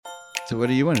So what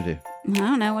do you want to do? I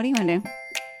don't know. What do you want to do?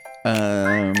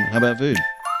 How about food?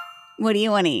 What do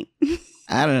you want to eat?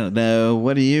 I don't know.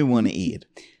 What do you want to eat?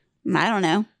 I don't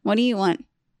know. What do you want?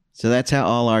 So that's how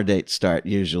all our dates start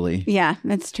usually. Yeah,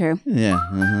 that's true. Yeah.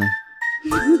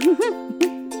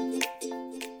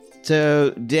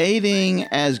 So dating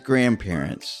as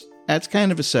grandparents. That's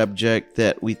kind of a subject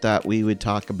that we thought we would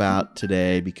talk about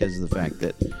today because of the fact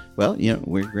that, well, you know,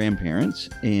 we're grandparents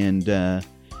and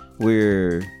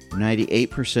we're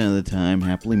 98% of the time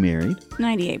happily married.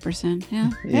 98%.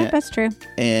 Yeah, that's true.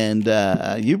 And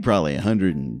you probably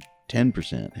 110%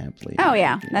 happily. Oh,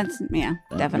 yeah. That's,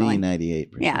 definitely. Me,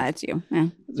 98%. Yeah, that's you. Yeah.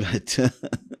 But,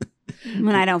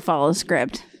 when I don't follow the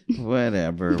script.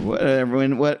 Whatever.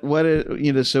 And what are,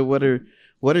 you know, so what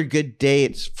are good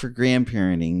dates for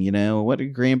grandparenting? You know, what do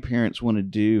grandparents want to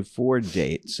do for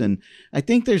dates? And I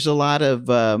think there's a lot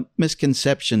of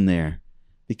misconception there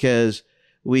because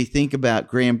we think about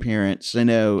grandparents, I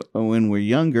know, when we're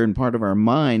younger, and part of our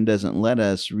mind doesn't let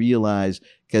us realize,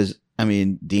 because, I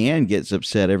mean, Deanne gets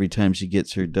upset every time she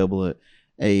gets her double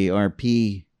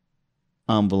AARP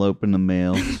envelope in the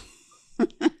mail.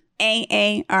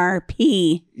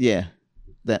 AARP. Yeah,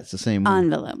 that's the same one.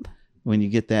 Envelope. When you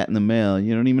get that in the mail,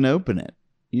 you don't even open it.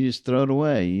 You just throw it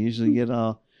away. You usually get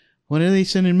all, what are they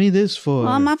sending me this for?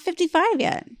 Well, I'm not 55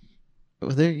 yet.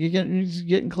 Well, you're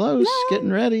getting close, getting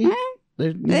ready.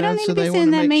 They don't need to be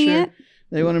sending that me yet.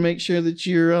 They want to make sure that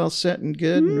you're all set and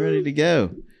good and ready to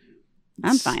go.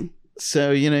 I'm fine.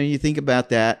 So, you know, you think about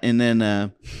that. And then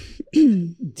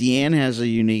Deanne has a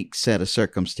unique set of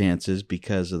circumstances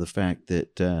because of the fact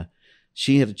that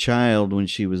she had a child when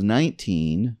she was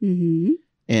 19. Mm-hmm.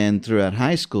 And throughout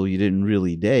high school, you didn't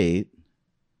really date.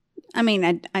 I mean,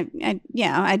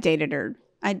 I dated her.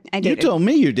 I dated. You told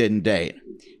me you didn't date.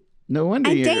 No wonder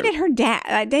I dated her dad.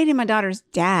 I dated my daughter's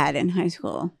dad in high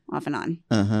school, off and on.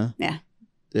 Uh-huh. Yeah.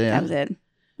 Yeah. That was it.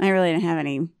 I really didn't have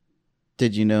any.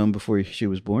 Did you know him before she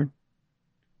was born?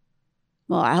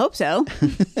 Well, I hope so.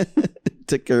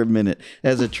 Took her a minute.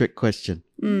 That's a trick question.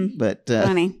 But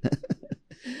funny.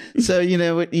 So, you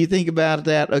know, what you think about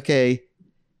that, okay.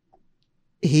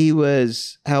 He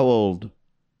was how old?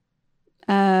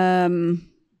 He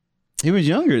was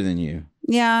younger than you.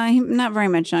 Yeah, not very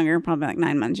much younger. Probably like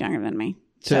 9 months younger than me.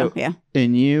 So yeah.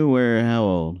 And you were how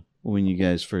old when you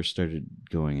guys first started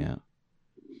going out?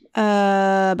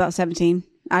 About 17.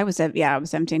 I was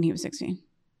 17. He was 16.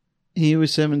 He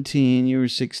was 17. You were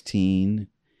 16.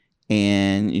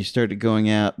 And you started going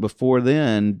out. Before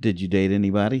then, did you date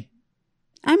anybody?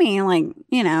 I mean, like,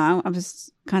 you know, I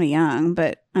was kind of young,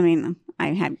 but I mean,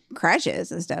 I had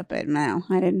crushes and stuff, but no,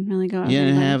 I didn't really go out. You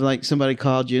didn't have like somebody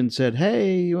called you and said,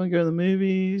 "Hey, you want to go to the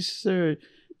movies?" Or,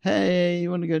 "Hey, you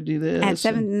want to go do this?" At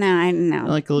 7, no.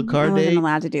 Like a little car date? I wasn't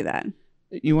allowed to do that.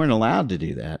 You weren't allowed to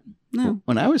do that. No.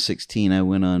 When I was 16, I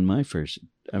went on my first.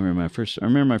 I remember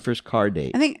my first car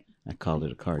date. I called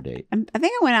it a car date. I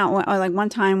think I went out like one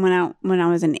time when I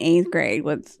was in 8th grade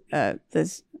with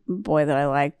this boy that I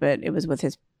liked, but it was with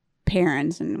his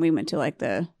parents, and we went to like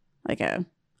a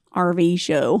RV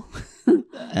show.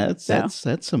 That's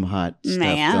some hot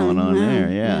stuff going on there.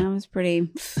 Yeah, it was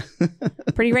pretty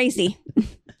racy.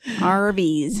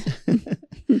 RVs.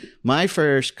 My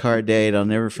first car date, I'll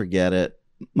never forget it.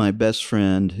 My best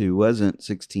friend, who wasn't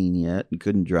 16 yet and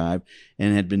couldn't drive,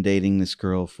 and had been dating this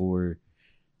girl for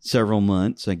several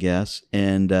months, I guess.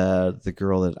 And the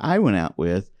girl that I went out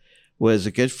with was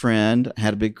a good friend.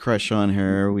 Had a big crush on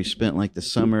her. We spent like the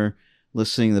summer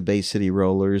listening to the Bay City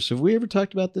Rollers. Have we ever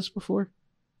talked about this before?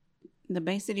 The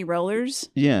Bay City Rollers?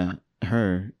 Yeah,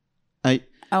 her.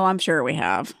 I'm sure we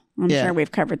have. I'm sure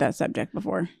we've covered that subject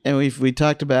before. And we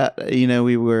talked about, you know,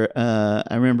 we were, I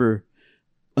remember,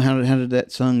 how did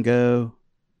that song go?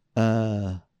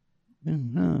 Oh,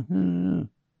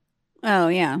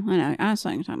 yeah, I know. I was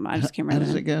talking about. I just can't remember.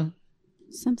 How does it go?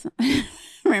 Something.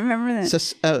 Remember that?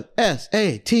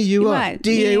 SATURDAY.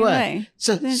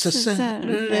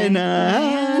 Saturday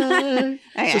night.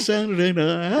 Saturday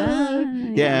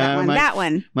night. Yeah, that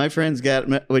one. My friends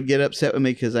would get upset with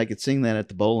me because I could sing that at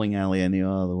the bowling alley. I knew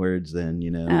all the words then, you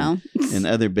know. Oh. And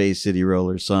other Bay City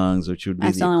Roller songs, which would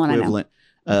be the equivalent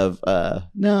of.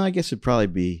 No, I guess it'd probably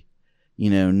be,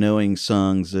 you know, knowing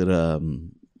songs that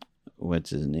what's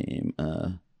his name?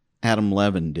 Adam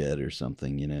Levine did or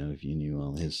something, you know, if you knew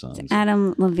all his songs. It's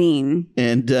Adam Levine.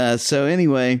 And so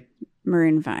anyway.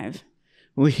 Maroon 5.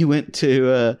 We went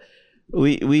to,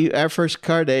 our first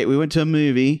car date, we went to a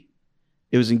movie.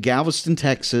 It was in Galveston,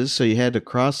 Texas, so you had to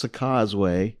cross the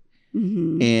causeway.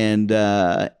 Mm-hmm. And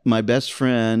my best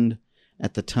friend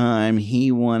at the time,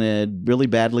 he wanted really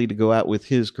badly to go out with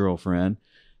his girlfriend.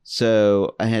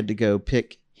 So I had to go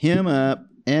pick him up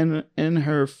and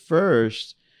her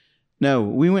first. No,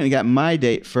 we went and got my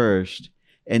date first,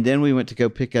 and then we went to go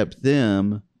pick up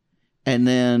them, and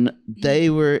then they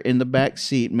were in the back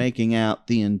seat making out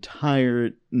the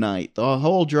entire night, the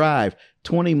whole drive,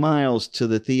 20 miles to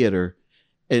the theater,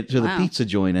 to the pizza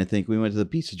joint. I think we went to the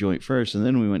pizza joint first, and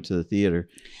then we went to the theater.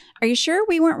 Are you sure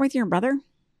we weren't with your brother?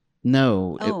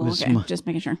 No, it was okay. Just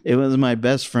making sure. It was my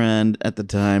best friend at the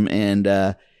time,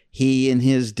 and he and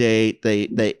his date.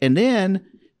 They and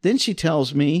then she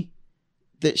tells me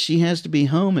that she has to be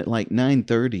home at like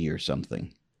 9:30 or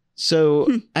something. So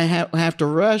I have to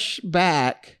rush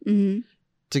back to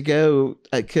go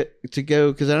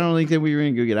because I don't think that we were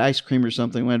going to go get ice cream or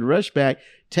something. We had to rush back,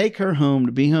 take her home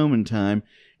to be home in time,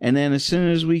 and then as soon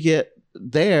as we get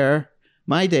there,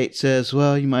 my date says,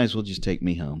 "Well, you might as well just take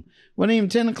me home." Wasn't even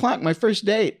 10 o'clock. My first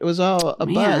date. It was all a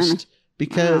bust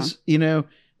because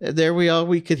there all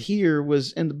we could hear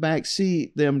was in the back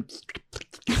seat them.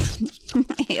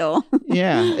 Ew.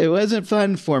 Yeah, it wasn't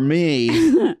fun for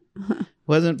me.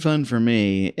 Wasn't fun for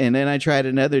me. And then I tried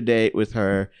another date with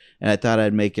her, and I thought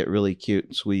I'd make it really cute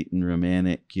and sweet and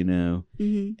romantic,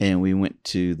 And we went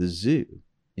to the zoo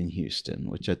in Houston,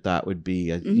 which I thought would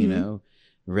be,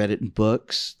 read it in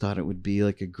books. Thought it would be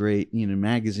like a great,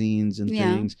 magazines and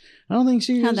things. I don't think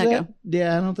she was that.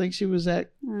 Yeah, I don't think she was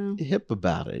that hip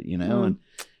about it,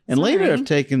 And later I've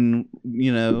taken,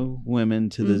 women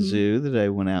to the zoo that I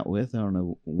went out with. I don't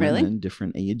know, women,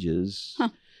 different ages. Huh.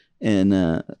 And,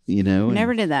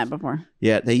 Never did that before.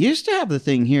 Yeah, they used to have the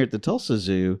thing here at the Tulsa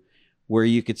Zoo where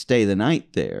you could stay the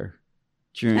night there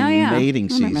during mating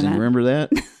season. Remember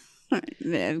that?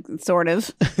 Sort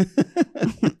of.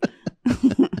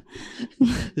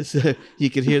 So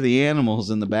you could hear the animals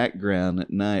in the background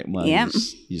at night while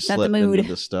you slept under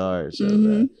the stars.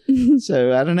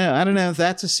 So I don't know if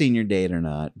that's a senior date or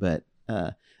not, but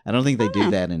I don't think they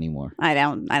do that anymore. I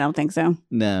don't think so.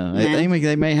 No,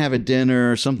 they may have a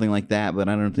dinner or something like that, but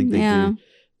I don't think they do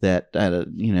that. I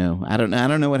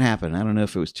don't know what happened. I don't know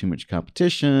if it was too much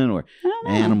competition or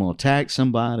animal attacked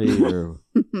somebody or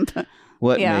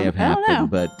what may have happened,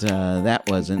 but that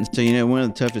wasn't. So, one of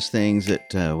the toughest things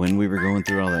that when we were going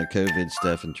through all that COVID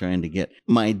stuff and trying to get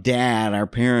my dad, our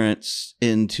parents,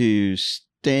 into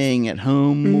staying at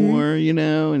home more,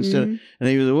 instead of, and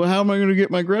he was like, well, how am I going to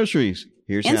get my groceries?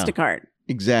 Here's Instacart. How.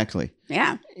 Exactly.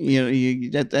 Yeah.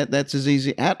 That's as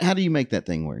easy. How do you make that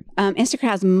thing work? Instacart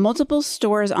has multiple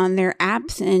stores on their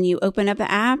apps, and you open up the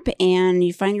app and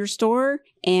you find your store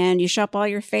and you shop all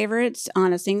your favorites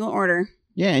on a single order.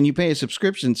 Yeah, and you pay a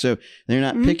subscription, so they're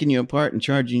not picking you apart and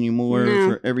charging you more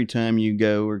for every time you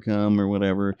go or come or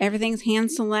whatever. Everything's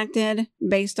hand-selected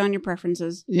based on your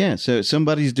preferences. Yeah, so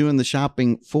somebody's doing the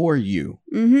shopping for you.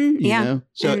 Yeah.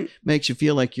 So it makes you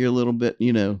feel like you're a little bit,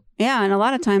 Yeah, and a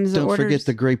lot of times Don't forget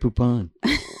the Grey Poupon.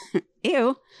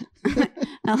 Ew.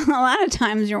 A lot of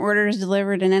times your order is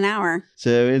delivered in an hour.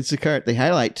 So Instacart, they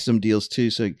highlight some deals too,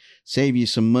 so save you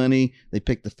some money. They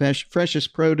pick the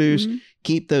freshest produce,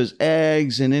 keep those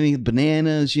eggs and any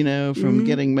bananas, from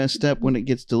getting messed up when it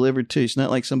gets delivered too. It's not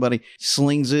like somebody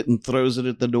slings it and throws it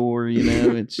at the door,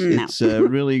 It's it's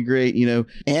really great,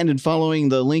 And in following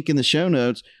the link in the show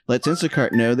notes, lets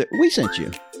Instacart know that we sent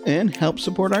you and help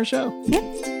support our show.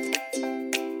 Yep.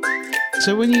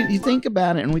 So when you think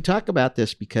about it, and we talk about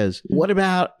this because what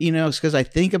about, it's because I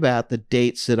think about the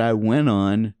dates that I went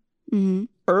on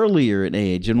earlier in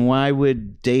age, and why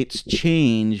would dates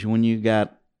change when you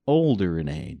got older in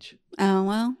age? Oh,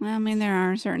 well, I mean, there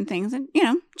are certain things that,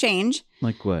 change.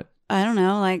 Like what? I don't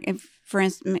know. Like if, for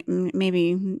instance,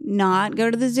 maybe not go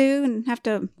to the zoo and have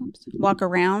to walk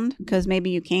around because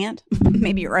maybe you can't.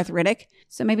 Maybe you're arthritic.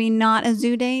 So maybe not a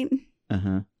zoo date.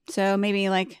 So maybe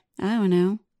like, I don't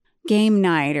know, game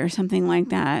night or something like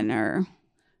that. Or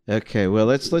okay, well,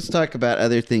 let's talk about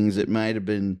other things that might have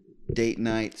been date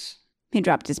nights. He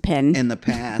dropped his pen in the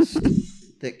past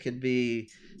that could be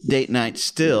date nights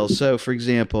still. So, for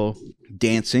example,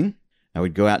 dancing. I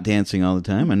would go out dancing all the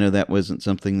time. I know that wasn't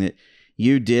something that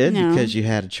you did because you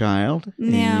had a child.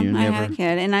 Yeah, I had a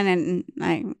kid, and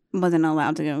I wasn't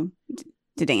allowed to go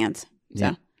to dance.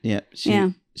 So.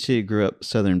 Yeah. She grew up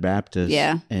Southern Baptist.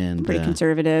 Yeah. And pretty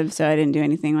conservative, so I didn't do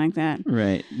anything like that.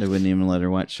 Right. They wouldn't even let her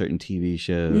watch certain TV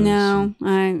shows. No.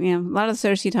 A lot of the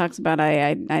shows she talks about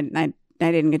I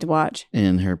didn't get to watch.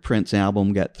 And her Prince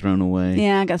album got thrown away.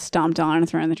 Yeah, I got stomped on and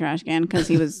thrown in the trash can because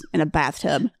he was in a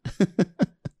bathtub.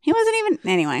 He wasn't even.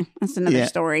 Anyway, that's another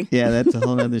story. Yeah, that's a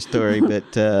whole other story.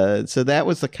 But so that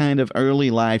was the kind of early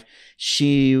life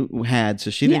she had. So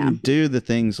she didn't do the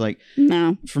things like.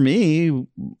 No. For me,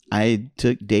 I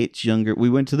took dates younger. We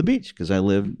went to the beach because I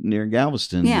lived near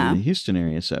Galveston, in the Houston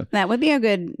area. So that would be a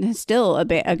good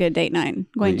date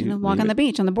night. Going to walk on the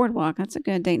beach on the boardwalk. That's a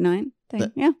good date night.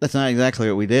 That's not exactly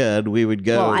what we did. We would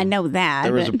go. Well, I know that.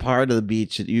 There was a part of the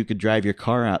beach that you could drive your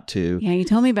car out to. Yeah, you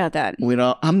told me about that.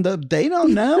 They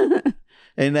don't know.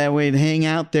 And then we'd hang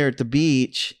out there at the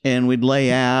beach and we'd lay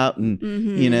out and,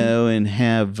 and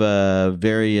have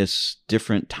various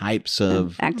different types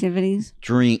of activities,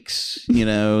 drinks,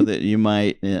 that you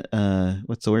might,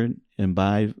 what's the word?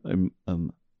 Imbibe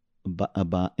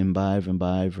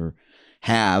or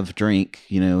drink,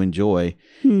 enjoy.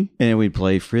 And we'd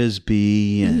play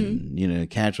Frisbee and,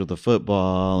 catch with a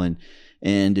football.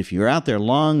 And if you're out there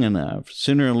long enough,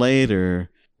 sooner or later,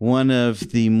 one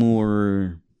of the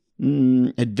more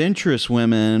adventurous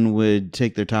women would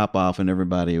take their top off and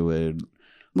everybody would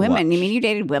Women? watch. You mean you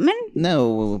dated women?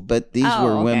 No, but these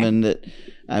were women that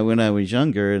when I was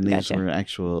younger, and these Gotcha. were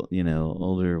actual,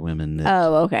 older women that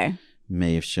okay.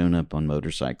 may have shown up on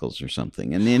motorcycles or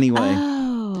something. And anyway,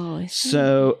 I see.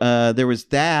 so there was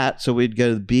that. So we'd go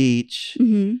to the beach,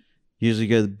 usually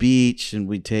go to the beach, and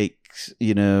we'd take,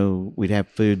 we'd have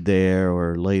food there,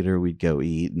 or later we'd go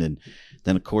eat. And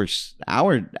then of course,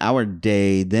 our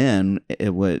day then,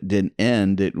 didn't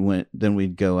end. Then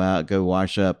we'd go out, go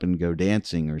wash up, and go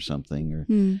dancing or something, or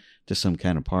to some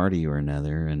kind of party or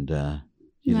another. And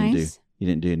you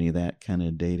didn't do any of that kind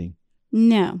of dating.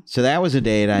 No. So that was a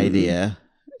date idea.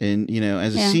 And,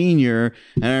 as a senior,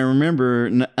 and I remember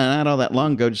not all that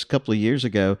long ago, just a couple of years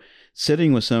ago,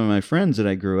 sitting with some of my friends that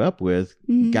I grew up with,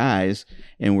 guys,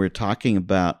 and we're talking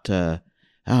about,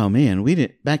 oh man,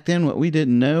 back then what we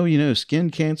didn't know, skin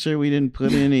cancer, we didn't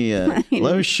put any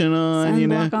lotion on,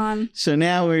 Sunblock on. So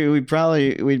now we'd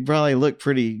probably look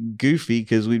pretty goofy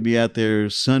because we'd be out there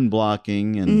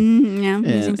sunblocking and,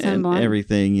 using sunblock. and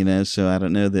everything, so I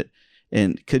don't know that.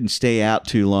 And couldn't stay out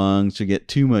too long to get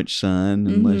too much sun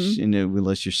unless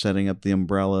you're setting up the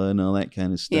umbrella and all that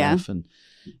kind of stuff,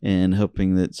 and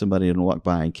hoping that somebody would walk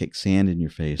by and kick sand in your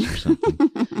face or something.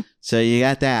 So you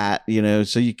got that,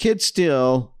 so you kid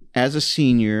still as a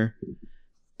senior,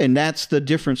 and that's the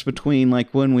difference between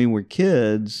like when we were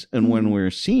kids and when we're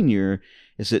a senior,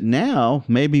 is that now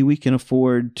maybe we can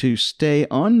afford to stay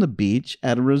on the beach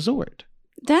at a resort.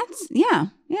 That's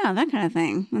that kind of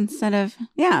thing. Instead of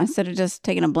just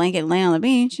taking a blanket and laying on the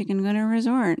beach, you can go to a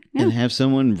resort and have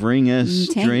someone bring us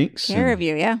drinks. Take care of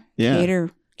you,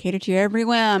 cater to your every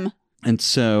whim. And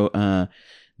so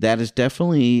that is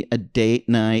definitely a date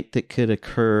night that could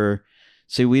occur.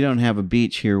 See, we don't have a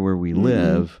beach here where we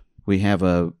live. We have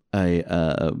a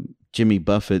Jimmy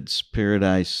Buffett's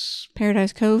Paradise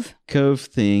Cove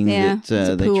thing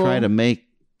that they pool. try to make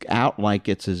out like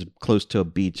it's as close to a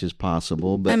beach as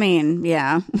possible, but I mean,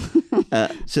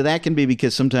 so that can be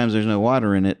because sometimes there's no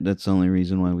water in it. That's the only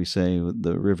reason why we say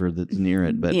the river that's near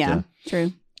it. But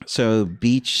true. So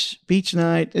beach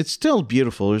night, it's still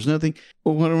beautiful. There's nothing.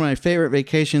 One of my favorite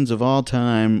vacations of all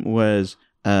time was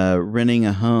renting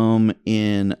a home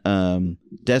in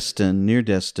Destin, near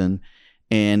Destin,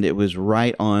 and it was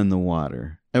right on the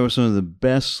water. That was some of the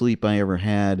best sleep I ever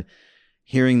had.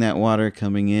 Hearing that water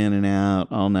coming in and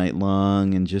out all night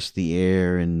long, and just the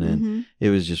air, and it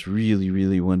was just really,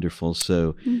 really wonderful.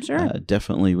 So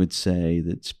definitely would say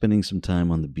that spending some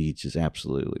time on the beach is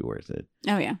absolutely worth it.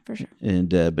 Oh yeah, for sure. And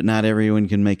but not everyone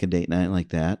can make a date night like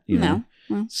that, know.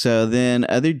 Well. So then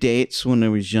other dates when I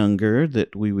was younger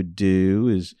that we would do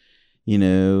is,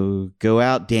 go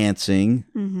out dancing,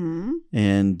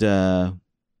 and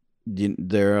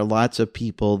there are lots of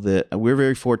people that we're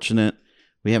very fortunate.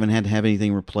 We haven't had to have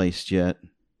anything replaced yet.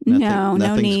 No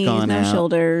knees, no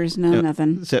shoulders,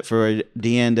 nothing. Except for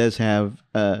Deanne does have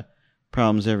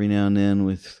problems every now and then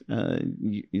with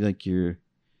like your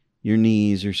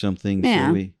knees or something.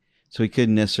 Yeah. So we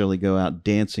couldn't necessarily go out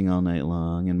dancing all night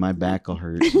long, and my back will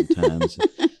hurt sometimes.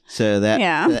 So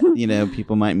that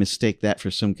people might mistake that for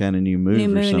some kind of new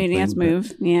move or something. New dance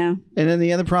move. Yeah. And then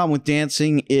the other problem with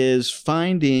dancing is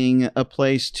finding a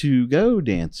place to go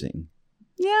dancing.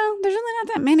 Yeah, there's really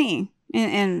not that many,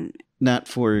 and not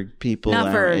for people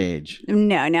our age.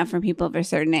 No, not for people of a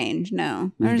certain age.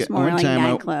 No, there's more like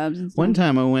nightclubs. And stuff. One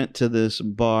time I went to this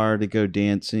bar to go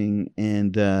dancing,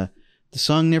 and the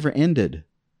song never ended.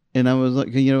 And I was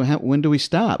like, you know, when do we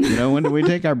stop? You know, when do we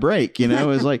take our break? You know, it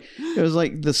was like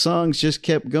the songs just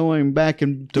kept going back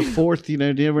and forth. You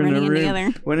know, never in a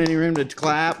room, went in any room to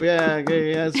clap. Yeah,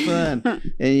 it's fun.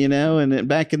 And you know, and then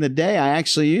back in the day, I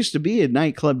actually used to be a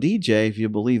nightclub DJ, if you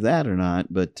believe that or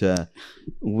not. But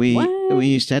we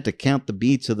used to have to count the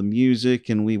beats of the music,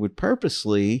 and we would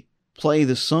purposely play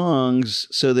the songs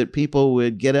so that people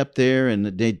would get up there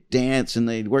and they'd dance and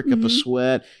they'd work up a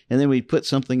sweat, and then we'd put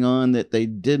something on that they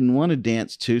didn't want to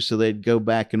dance to, so they'd go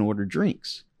back and order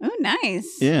drinks. Oh,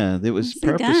 nice. Yeah, it was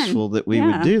purposeful that we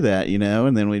would do that, you know,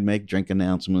 and then we'd make drink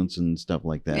announcements and stuff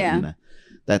like that. Yeah. And,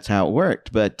 that's how it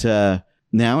worked. But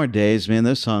nowadays, man,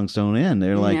 those songs don't end.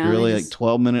 They're like really like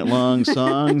 12-minute long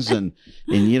songs, and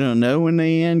you don't know when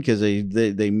they end because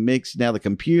they mix. Now the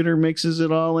computer mixes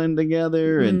it all in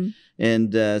together,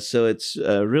 and so it's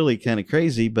really kind of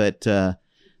crazy. But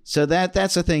so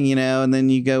that's the thing, you know. And then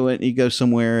you go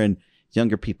somewhere, and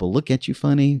younger people look at you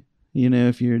funny, you know,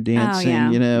 if you're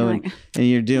dancing, you know, and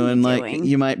you're doing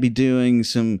you might be doing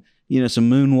some. You know, some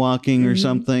moonwalking or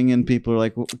something, and people are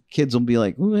like, kids will be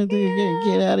like,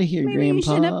 "Get out of here, maybe Grandpa! You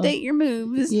should update your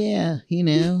moves." Yeah, you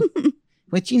know,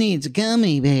 what you need is a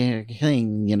gummy bear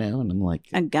thing, you know. And I'm like,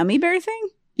 a gummy bear thing?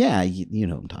 Yeah, you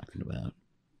know what I'm talking about.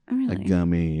 Oh, really? A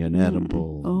gummy, an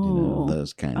edible, you know,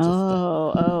 those kinds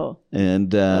of stuff.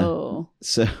 And so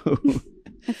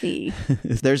I see.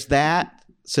 There's that.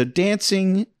 So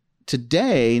dancing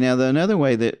today, now another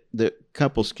way that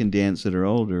couples can dance that are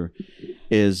older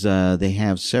is they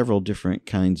have several different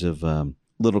kinds of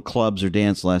little clubs or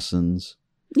dance lessons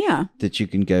that you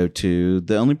can go to.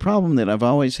 The only problem that I've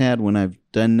always had when I've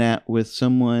done that with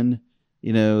someone,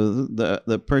 you know,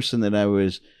 the person that I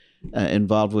was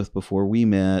involved with before we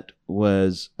met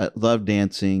was loved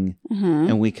dancing,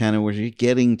 and we kind of were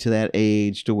getting to that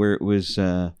age to where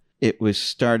it was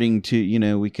starting to, you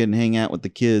know, we couldn't hang out with the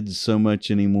kids so much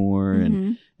anymore,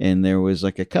 and there was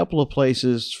like a couple of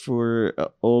places for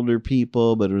older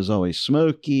people, but it was always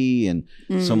smoky, and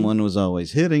someone was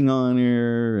always hitting on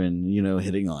her, and you know,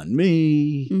 hitting on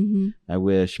me. I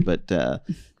wish, but there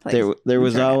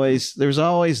was always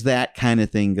that kind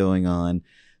of thing going on.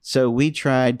 So we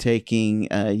tried taking.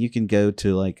 You can go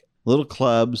to like little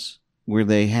clubs where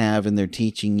they have, and they're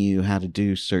teaching you how to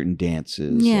do certain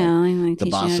dances. Yeah, like the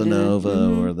bossa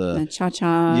nova or the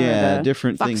cha-cha.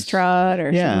 Different things. Foxtrot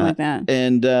or something like that.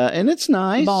 And it's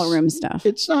nice. Ballroom stuff.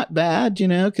 It's not bad, you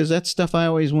know, because that's stuff I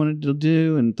always wanted to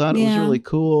do and thought it was really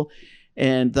cool.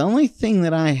 And the only thing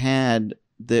that I had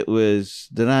that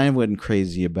I wasn't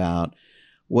crazy about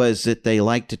was that they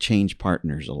like to change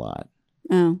partners a lot.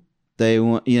 Oh. They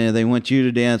want you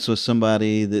to dance with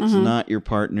somebody that's not your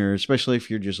partner, especially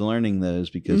if you're just learning those,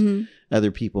 because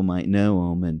other people might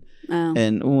know them.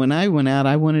 And when I went out,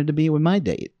 I wanted to be with my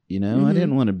date. You know, I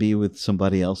didn't want to be with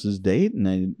somebody else's date, and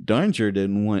I darn sure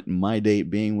didn't want my date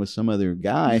being with some other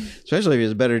guy, especially if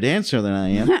he's a better dancer than I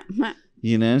am.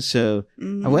 You know, so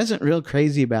I wasn't real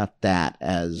crazy about that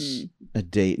as a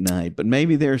date night. But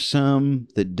maybe there's some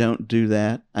that don't do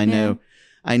that. I know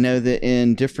that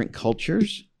in different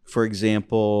cultures. For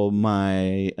example,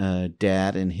 my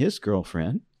dad and his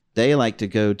girlfriend, they like to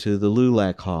go to the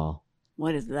LULAC Hall.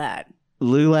 What is that?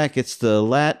 LULAC, it's the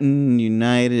Latin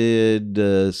United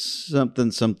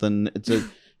something.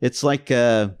 It's like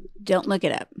Don't look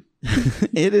it up.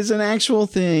 It is an actual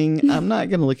thing. I'm not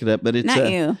going to look it up, but it's not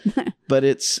you. But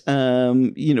it's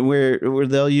you know, where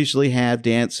they'll usually have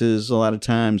dances a lot of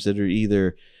times that are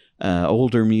either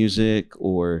older music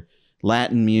or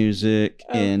Latin music,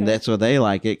 and that's why they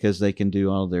like it, because they can do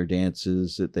all their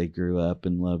dances that they grew up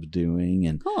and loved doing.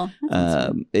 And cool.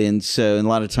 And so, and a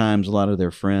lot of times, a lot of their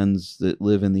friends that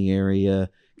live in the area,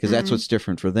 because that's what's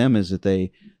different for them, is that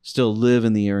they still live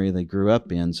in the area they grew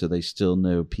up in, so they still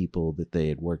know people that they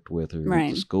had worked with or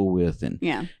went to school with,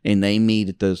 and they meet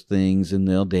at those things, and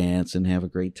they'll dance and have a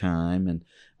great time.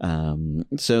 And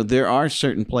so there are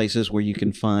certain places where you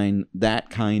can find that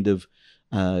kind of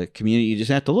community. You just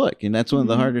have to look, and that's one of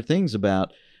the harder things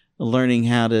about learning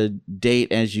how to date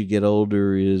as you get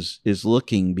older is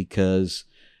looking, because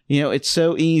you know, it's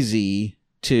so easy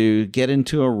to get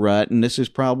into a rut, and this is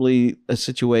probably a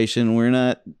situation, we're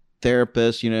not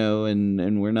therapists, you know,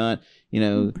 and we're not, you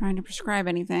know, trying to prescribe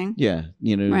anything. Yeah,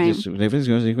 you know, just if it's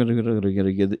going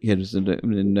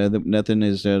to nothing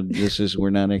is this is, we're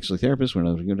not actually therapists, we're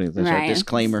not going to, that's our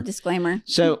disclaimer.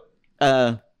 So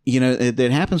you know,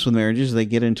 that happens with marriages. They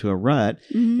get into a rut,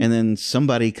 and then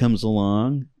somebody comes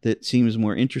along that seems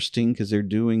more interesting because they're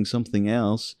doing something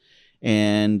else,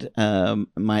 and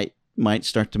might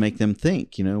start to make them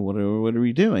think, you know, what are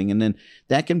we doing? And then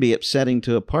that can be upsetting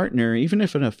to a partner, even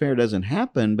if an affair doesn't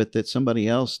happen, but that somebody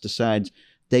else decides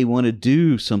they want to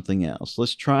do something else.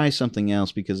 Let's try something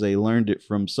else because they learned it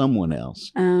from someone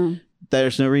else.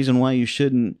 There's no reason why you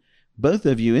shouldn't, both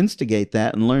of you, instigate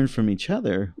that and learn from each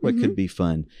other what could be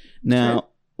fun. Now,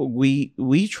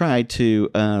 we try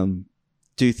to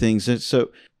do things that, so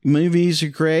movies are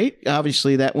great.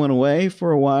 Obviously, that went away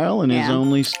for a while and is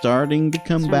only starting to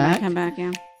come back.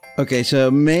 Okay,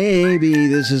 so maybe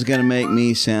this is going to make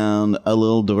me sound a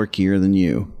little dorkier than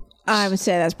you. I would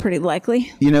say that's pretty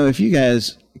likely. You know, if you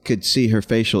guys could see her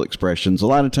facial expressions, a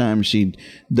lot of times she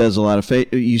does a lot of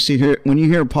you see her when you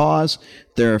hear pause,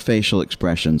 there are facial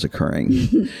expressions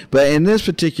occurring. But in this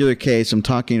particular case, I'm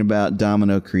talking about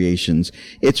Domino Creations.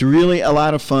 It's really a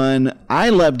lot of fun. I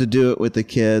love to do it with the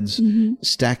kids,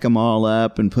 stack them all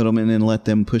up and put them in and let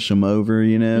them push them over,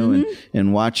 you know,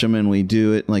 and watch them. And we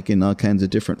do it like in all kinds of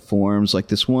different forms. Like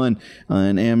this one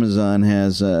on Amazon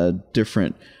has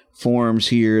different forms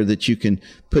here that you can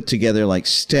put together, like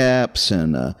steps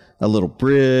and a little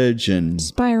bridge and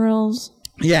spirals.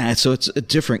 Yeah, so it's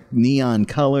different neon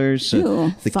colors. So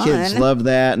Ooh, the fun. kids love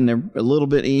that, and they're a little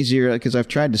bit easier because I've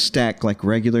tried to stack like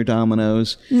regular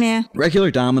dominoes. Yeah. Regular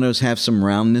dominoes have some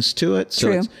roundness to it, so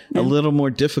it's a little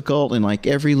more difficult, and like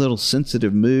every little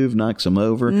sensitive move knocks them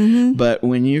over. But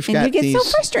when you've got you get these, so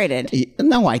frustrated.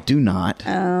 No, I do not.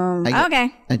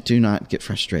 Okay. I do not get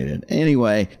frustrated.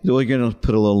 Anyway, we're going to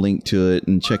put a little link to it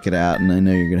and check it out, and I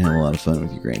know you're going to have a lot of fun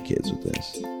with your grandkids with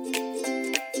this.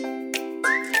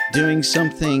 Doing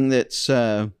something that's,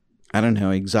 I don't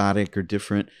know, exotic or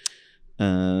different, you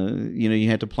know, you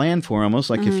have to plan for almost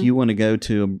like if you want to go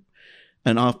to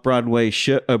an off-Broadway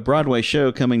show, a Broadway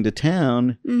show coming to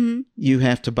town, you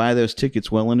have to buy those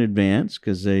tickets well in advance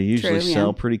because they usually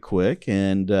sell pretty quick.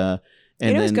 And you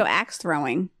always go axe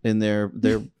throwing. And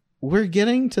we're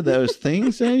getting to those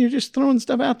things, and you're just throwing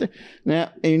stuff out there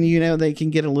now, and you know they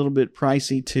can get a little bit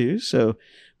pricey too. So,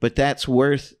 but that's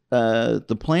worth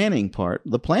the planning part.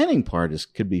 The planning part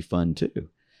could be fun too.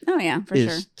 Oh yeah, for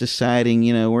sure. Deciding,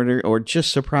 you know, or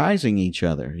just surprising each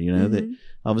other. You know that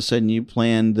all of a sudden you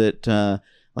planned that.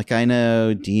 Like I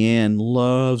know Deanne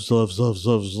loves Les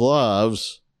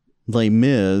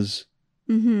Mis,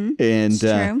 and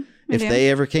true. If they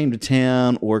ever came to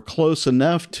town or close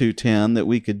enough to town that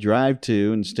we could drive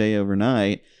to and stay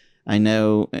overnight, I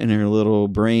know in her little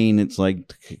brain, it's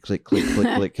like, click, click,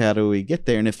 click, click, how do we get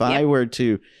there? And if I were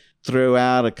to throw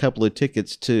out a couple of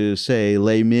tickets to, say,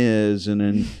 Les Mis in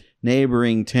a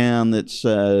neighboring town that's,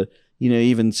 you know,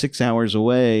 even 6 hours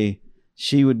away,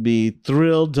 she would be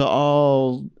thrilled to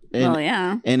all...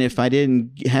 And if I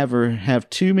didn't have her have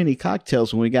too many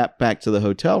cocktails when we got back to the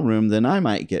hotel room, then I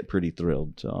might get pretty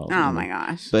thrilled. To my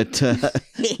gosh. But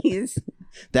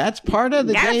that's part of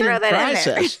the dating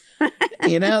process.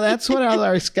 You know, that's what all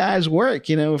our guys work.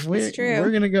 You know, if we're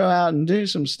going to go out and do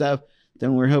some stuff,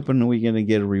 then we're hoping we're going to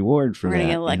get a reward for that. We're going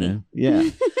to get lucky. You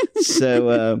know? Yeah.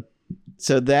 So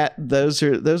those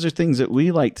are things that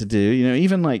we like to do. You know,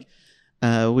 even like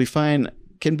we find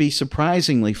can be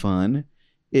surprisingly fun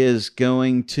is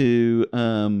going to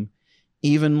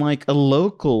even like a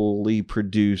locally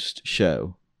produced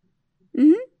show.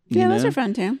 Yeah, those are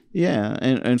fun too. Yeah,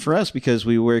 and for us, because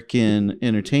we work in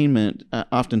entertainment,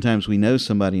 oftentimes we know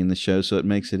somebody in the show, so it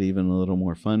makes it even a little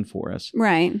more fun for us.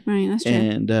 Right, that's true.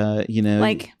 And, you know...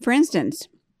 Like, for instance,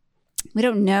 we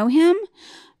don't know him,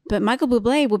 but Michael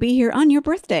Bublé will be here on your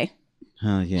birthday.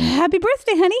 Oh, yeah. Happy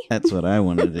birthday, honey. That's what I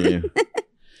want to do.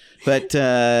 But,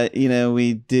 you know,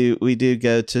 we do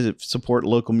go to support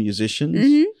local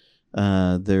musicians.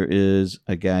 There is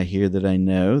a guy here that I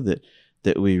know that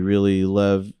we really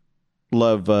love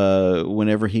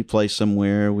whenever he plays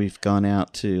somewhere. We've gone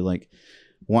out to like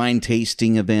wine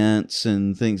tasting events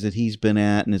and things that he's been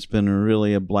at, and it's been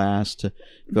really a blast to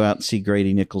go out and see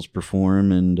Grady Nichols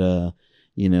perform. And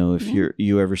you know, if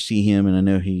you ever see him, and I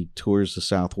know he tours the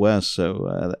Southwest,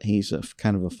 so he's a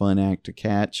kind of a fun act to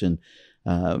catch. And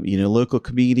you know, local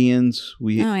comedians,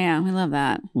 we love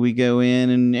that. We go in,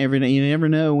 and you never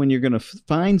know when you're going to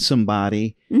find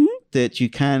somebody that you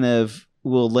kind of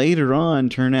will later on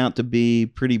turn out to be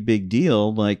pretty big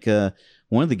deal. Like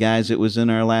one of the guys that was in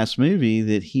our last movie,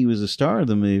 that he was a star of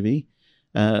the movie,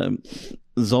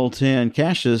 Zoltan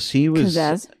Cassius. He was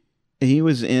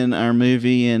in our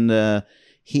movie, and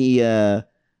he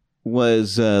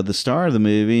was the star of the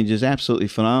movie, just absolutely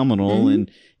phenomenal.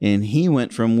 And he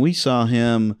went from, we saw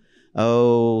him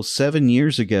 7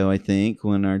 years ago, I think,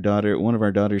 when one of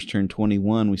our daughters turned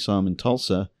 21. We saw him in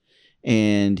Tulsa.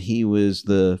 and he was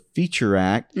the feature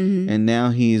act, and now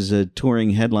he's a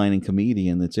touring headlining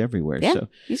comedian that's everywhere. Yeah, so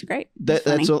he's great.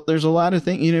 There's a lot of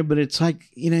things, but it's like,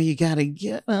 you got to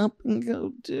get up and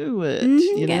go do it.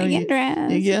 You gotta get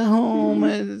dressed. You get home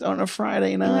on a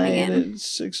Friday night at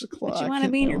 6 o'clock. But you want to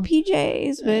be in your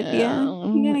PJs, but you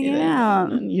gotta get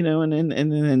out.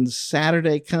 And then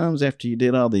Saturday comes after you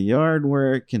did all the yard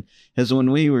work, and as when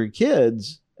we were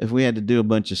kids, if we had to do a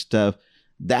bunch of stuff,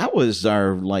 that was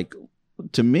our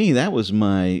to me, that was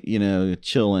my,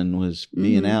 chilling, was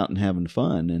being out and having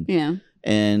fun.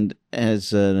 And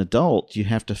as an adult, you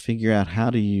have to figure out how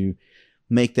do you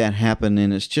make that happen.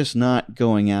 And it's just not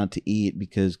going out to eat,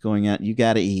 because going out, you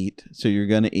got to eat. So you're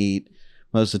going to eat.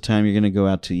 Most of the time you're going to go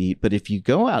out to eat. But if you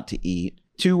go out to eat,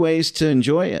 2 ways to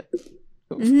enjoy it.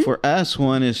 For us,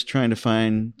 one is trying to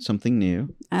find something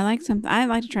new. I like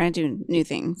to try to do new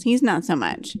things. He's not so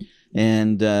much.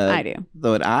 And I do.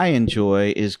 What I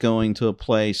enjoy is going to a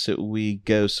place that we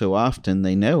go so often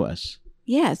they know us.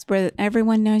 Yes, where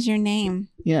everyone knows your name.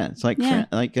 Yeah, it's like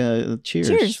Cheers.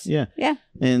 Cheers. Yeah.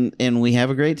 And we have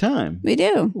a great time. We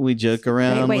do. We joke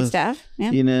around with staff.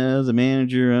 Yeah. The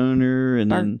manager, owner,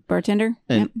 and bartender,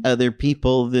 and other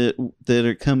people that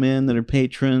are come in that are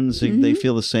patrons. They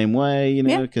feel the same way,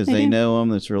 because they know them.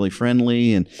 That's really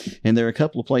friendly, and there are a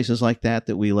couple of places like that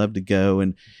we love to go,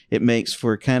 and it makes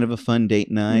for kind of a fun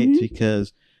date night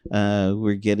because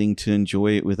we're getting to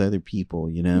enjoy it with other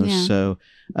people, So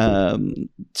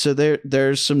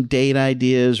there's some date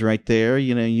ideas right there.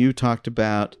 You talked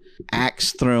about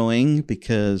axe throwing,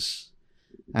 because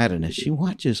I don't know, she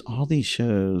watches all these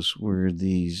shows where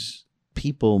these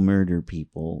people murder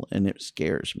people, and it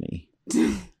scares me.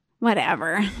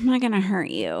 Whatever, I'm not gonna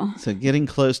hurt you. So getting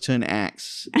close to an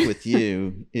axe with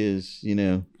you is,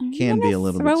 can be a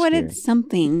little bit scary. Throw it at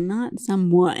something, not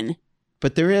someone.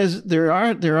 But there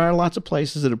are lots of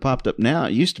places that have popped up now.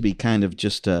 It used to be kind of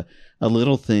just a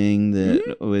little thing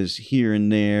that was here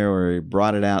and there, or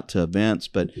brought it out to events.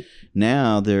 But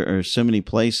now there are so many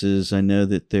places. I know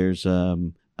that there's a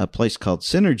place called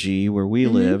Synergy where we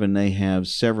live, and they have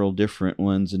several different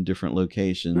ones in different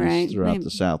locations throughout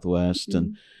the Southwest.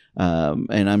 And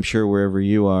I'm sure wherever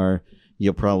you are,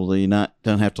 you'll probably don't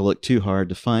have to look too hard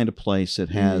to find a place that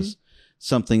has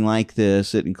something like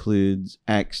this. It includes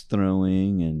axe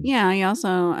throwing, and you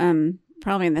also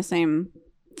probably the same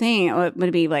thing. It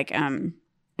would be like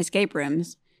escape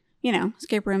rooms.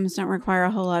 Escape rooms don't require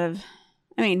a whole lot of,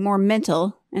 more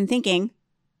mental and thinking.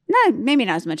 Maybe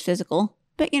not as much physical,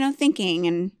 but thinking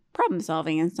and problem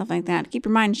solving and stuff like that. Keep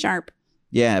your mind sharp.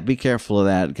 Yeah, be careful of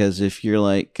that, because if you're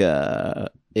like,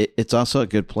 it's also a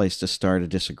good place to start a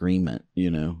disagreement.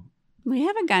 We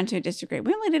haven't gotten to a disagreement.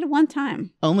 We only did it one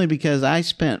time. Only because I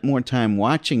spent more time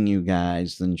watching you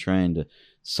guys than trying to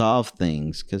solve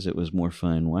things, because it was more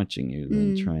fun watching you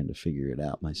than trying to figure it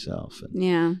out myself.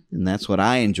 And that's what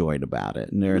I enjoyed about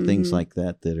it. And there are things like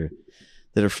that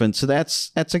are fun. So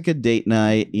that's a good date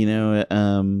night.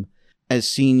 As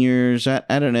seniors,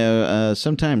 I don't know.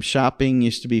 Sometimes shopping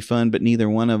used to be fun, but neither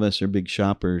one of us are big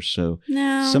shoppers. So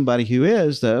somebody who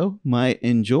is, though, might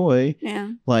enjoy.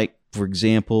 Yeah. Like, for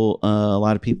example, a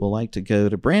lot of people like to go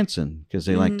to Branson because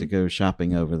they like to go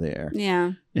shopping over there.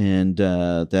 Yeah. And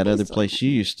that other place you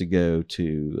used to go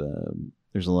to,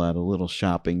 there's a lot of little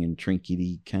shopping and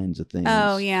trinkety kinds of things.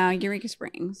 Oh, yeah. Eureka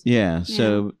Springs. Yeah.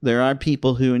 So there are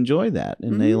people who enjoy that,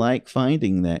 and they like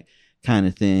finding that kind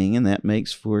of thing. And that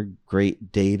makes for a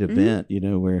great date event,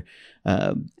 where...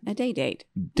 a day date.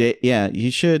 Yeah.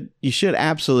 You should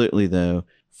absolutely, though,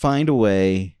 find a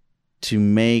way to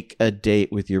make a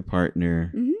date with your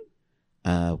partner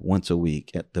once a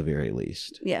week at the very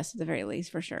least. Yes, at the very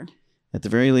least, for sure. At the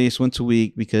very least, once a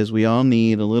week, because we all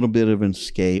need a little bit of an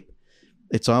escape.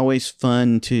 It's always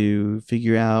fun to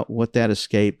figure out what that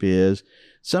escape is.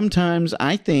 Sometimes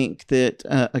I think that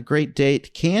a great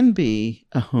date can be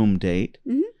a home date,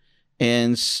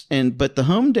 but the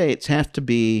home dates have to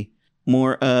be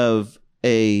more of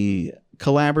a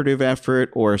collaborative effort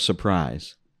or a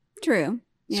surprise. True.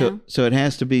 Yeah. So it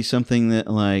has to be something that,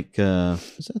 like,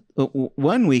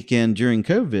 one weekend during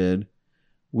COVID,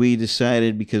 we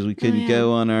decided, because we couldn't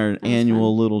go on our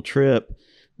annual little trip,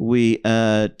 we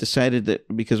decided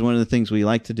that, because one of the things we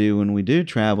like to do when we do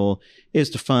travel is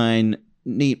to find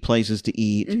neat places to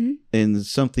eat and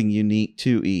something unique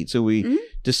to eat. So we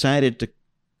decided to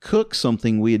cook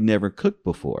something we had never cooked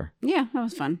before. Yeah, that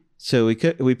was fun. So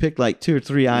we picked like 2 or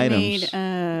 3 items. We made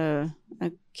a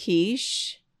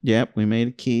quiche. Yep, we made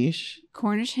a quiche.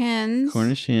 Cornish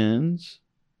hens.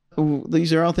 Ooh,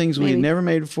 these are all things we had never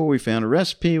made before. We found a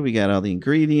recipe. We got all the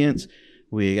ingredients.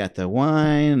 We got the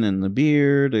wine and the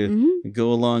beer to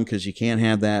go along, because you can't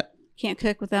have that Can't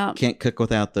cook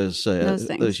without those things.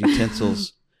 those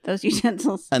utensils. Those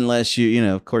utensils. Unless you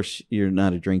know, of course, you're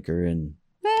not a drinker, and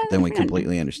then we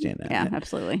completely understand that. Yeah,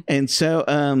 absolutely. And so,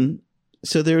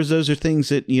 those are things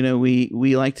that, you know,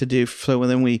 we like to do. So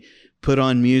then we put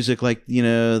on music, like, you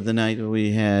know, the night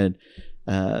we had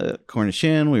Cornish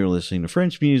Hen, we were listening to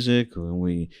French music. When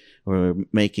we were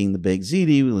making the baked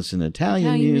ziti, we listened to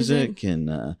Italian music.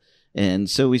 And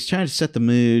so we tried to set the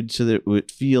mood so that it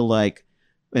would feel like,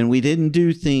 and we didn't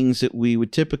do things that we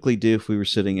would typically do if we were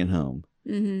sitting at home.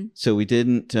 Mm-hmm. So we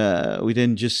didn't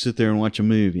just sit there and watch a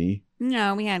movie.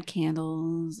 No, we had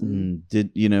candles. And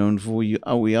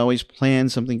we always plan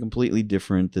something completely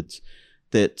different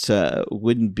that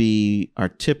wouldn't be our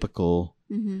typical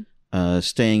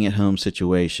staying at home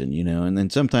situation, you know. And then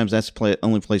sometimes that's the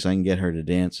only place I can get her to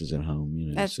dance is at home, you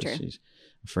know. That's true. She's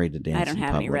afraid to dance. I don't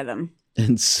have any rhythm,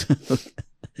 and so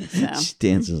she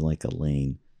dances like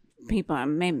Elaine. People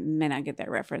may not get that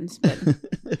reference, but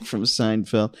from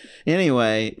Seinfeld.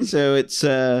 Anyway, so it's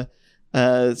a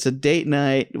date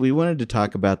night. We wanted to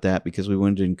talk about that because we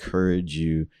wanted to encourage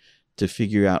you to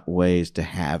figure out ways to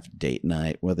have date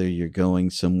night, whether you're going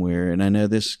somewhere. And I know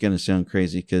this is going to sound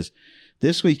crazy because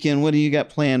this weekend, what do you got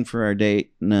planned for our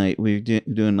date night? We're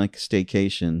doing like a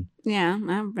staycation. Yeah,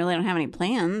 I really don't have any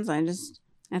plans.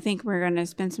 I think we're going to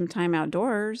spend some time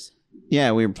outdoors.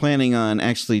 Yeah, we were planning on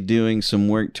actually doing some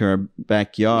work to our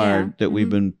backyard that we've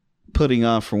been putting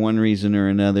off for one reason or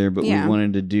another, but we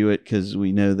wanted to do it because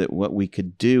we know that what we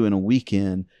could do in a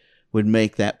weekend would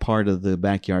make that part of the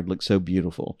backyard look so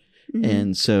beautiful. Mm-hmm.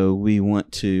 And so we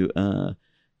want to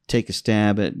take a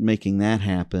stab at making that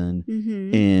happen.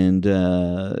 Mm-hmm.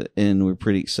 And I'm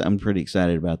pretty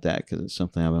excited about that because it's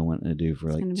something I've been wanting to do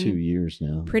for like 2 years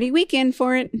now. Pretty weekend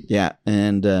for it. Yeah.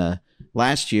 And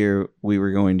last year we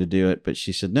were going to do it, but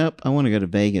she said, nope, I want to go to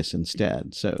Vegas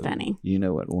instead. So funny. You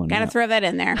know what one. Gotta throw that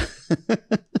in there.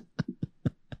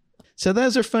 So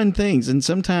those are fun things. And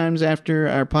sometimes after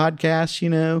our podcast, you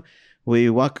know, we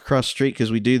walk across the street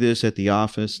because we do this at the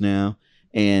office now.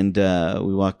 And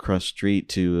we walk across the street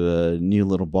to a new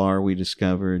little bar we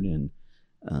discovered. And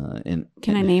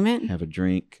can I name it? Have a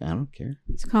drink. I don't care.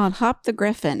 It's called Hop the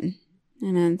Griffin.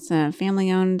 And it's a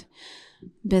family-owned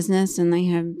business, and they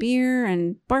have beer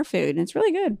and bar food, and it's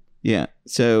really good. Yeah.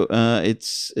 So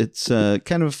it's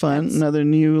kind of fun. Another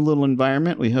new little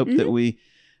environment. We hope that we,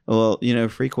 well, you know,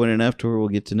 frequent enough to where we'll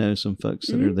get to know some folks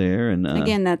that are there. And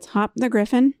again, that's Hop the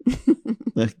Griffin.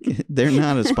 They're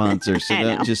not a sponsor, so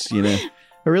don't just, you know,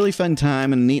 a really fun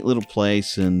time and a neat little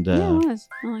place. And yeah, it was.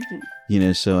 I liked it. You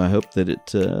know, so I hope that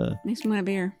it makes me want a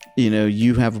beer. You know,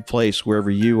 you have a place wherever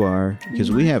you are,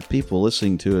 because we have people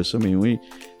listening to us. I mean, we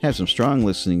have some strong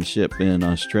listenership in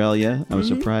Australia. I was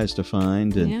surprised to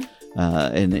find, and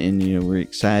and you know, we're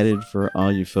excited for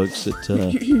all you folks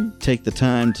that take the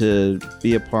time to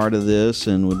be a part of this,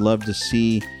 and would love to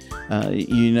see.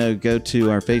 You know, go to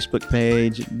our Facebook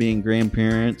page, Being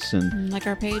Grandparents, and like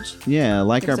our page. Yeah,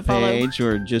 like our page,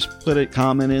 or just put a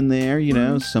comment in there. You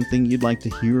know, something you'd like to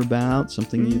hear about,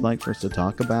 something you'd like for us to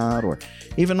talk about, or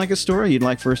even like a story you'd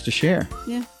like for us to share.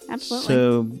 Yeah, absolutely.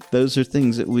 So those are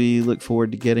things that we look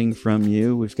forward to getting from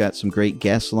you. We've got some great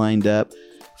guests lined up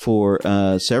for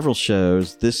several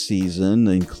shows this season,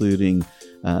 including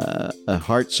a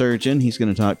heart surgeon. He's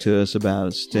going to talk to us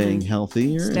about staying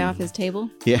healthier. Stay off his table.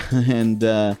 Yeah,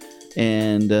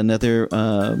 and another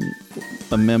a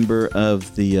member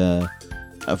of the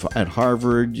at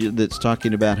Harvard that's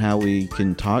talking about how we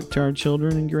can talk to our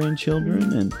children and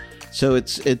grandchildren, and so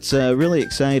it's a really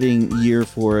exciting year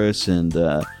for us, and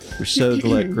we're so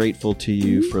grateful to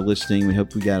you for listening. We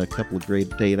hope we got a couple of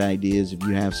great date ideas. If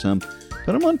you have some,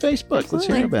 put them on Facebook. Absolutely. Let's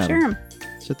hear about them.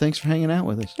 So thanks for hanging out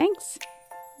with us. Thanks.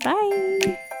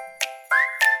 Bye.